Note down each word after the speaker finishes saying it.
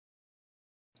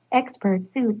Expert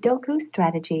Sudoku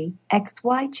strategy,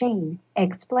 XYChain,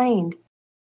 explained.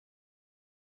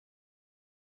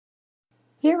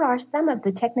 Here are some of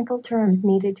the technical terms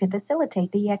needed to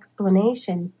facilitate the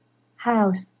explanation.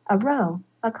 House, a row,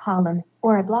 a column,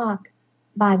 or a block.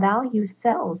 By value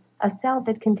cells, a cell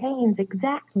that contains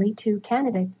exactly two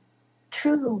candidates.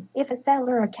 True, if a cell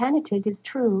or a candidate is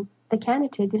true, the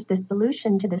candidate is the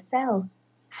solution to the cell.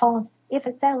 False, if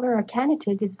a cell or a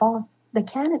candidate is false, the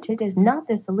candidate is not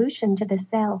the solution to the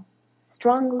cell.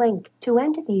 Strong link, two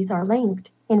entities are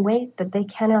linked in ways that they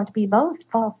cannot be both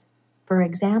false. For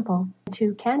example,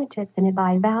 two candidates in a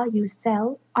by-value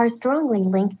cell are strongly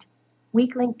linked.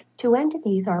 Weak link, two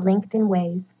entities are linked in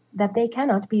ways that they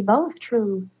cannot be both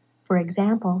true. For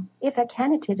example, if a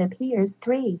candidate appears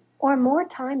 3 or more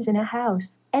times in a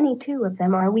house, any two of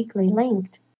them are weakly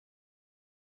linked.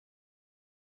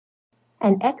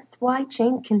 An XY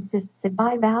chain consists of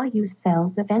by-value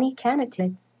cells of any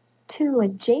candidates. Two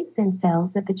adjacent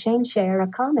cells of the chain share a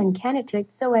common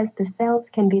candidate so as the cells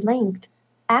can be linked.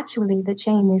 Actually, the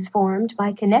chain is formed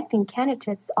by connecting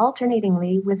candidates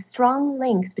alternatingly with strong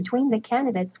links between the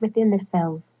candidates within the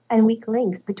cells and weak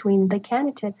links between the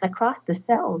candidates across the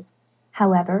cells.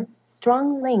 However,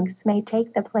 strong links may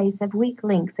take the place of weak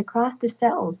links across the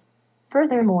cells.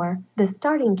 Furthermore, the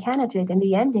starting candidate and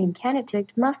the ending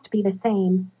candidate must be the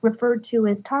same, referred to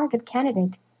as target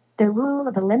candidate. The rule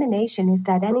of elimination is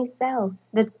that any cell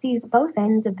that sees both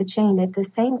ends of the chain at the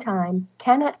same time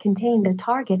cannot contain the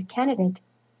target candidate.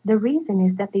 The reason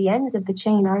is that the ends of the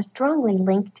chain are strongly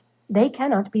linked. They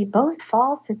cannot be both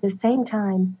false at the same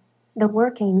time. The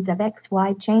workings of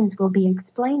XY chains will be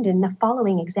explained in the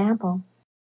following example.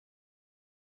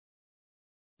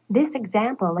 This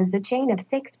example is a chain of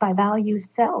 6 by-value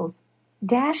cells.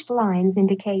 Dashed lines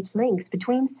indicate links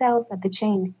between cells of the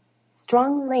chain.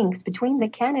 Strong links between the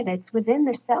candidates within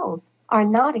the cells are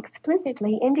not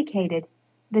explicitly indicated.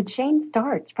 The chain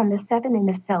starts from the 7 in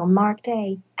the cell marked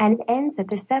A and ends at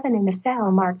the 7 in the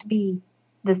cell marked B.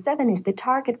 The 7 is the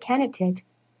target candidate.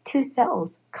 Two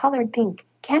cells, colored pink,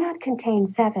 cannot contain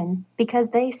 7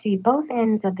 because they see both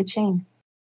ends of the chain.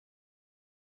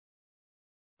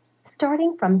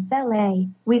 Starting from cell A,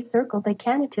 we circle the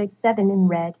candidate 7 in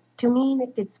red to mean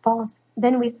if it's false.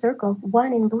 Then we circle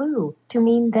 1 in blue to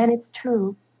mean then it's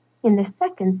true. In the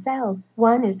second cell,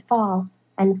 1 is false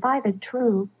and 5 is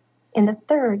true. In the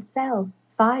third cell,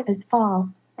 5 is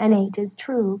false and 8 is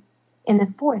true. In the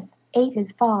fourth, 8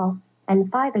 is false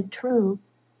and 5 is true.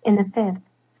 In the fifth,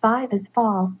 5 is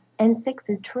false and 6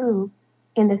 is true.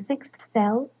 In the sixth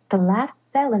cell, the last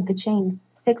cell of the chain,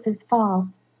 6 is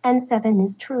false and 7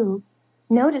 is true.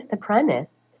 Notice the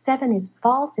premise, 7 is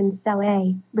false in cell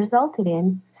A, resulted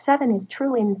in 7 is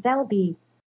true in cell B.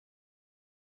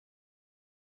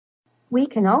 We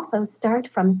can also start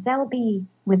from cell B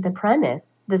with the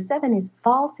premise, the 7 is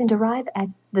false and arrive at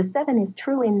the 7 is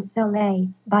true in cell A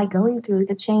by going through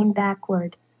the chain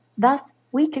backward. Thus,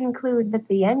 we conclude that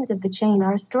the ends of the chain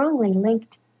are strongly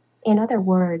linked. In other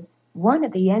words, one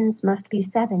of the ends must be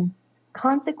 7.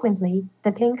 Consequently,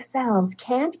 the pink cells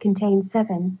can't contain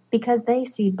 7 because they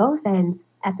see both ends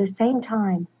at the same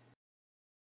time.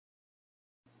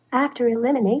 After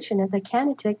elimination of the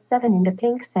candidate 7 in the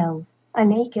pink cells, a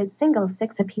naked single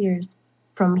 6 appears.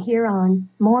 From here on,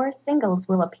 more singles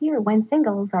will appear when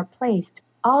singles are placed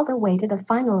all the way to the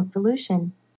final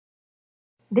solution.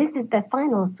 This is the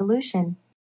final solution.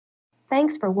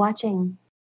 Thanks for watching.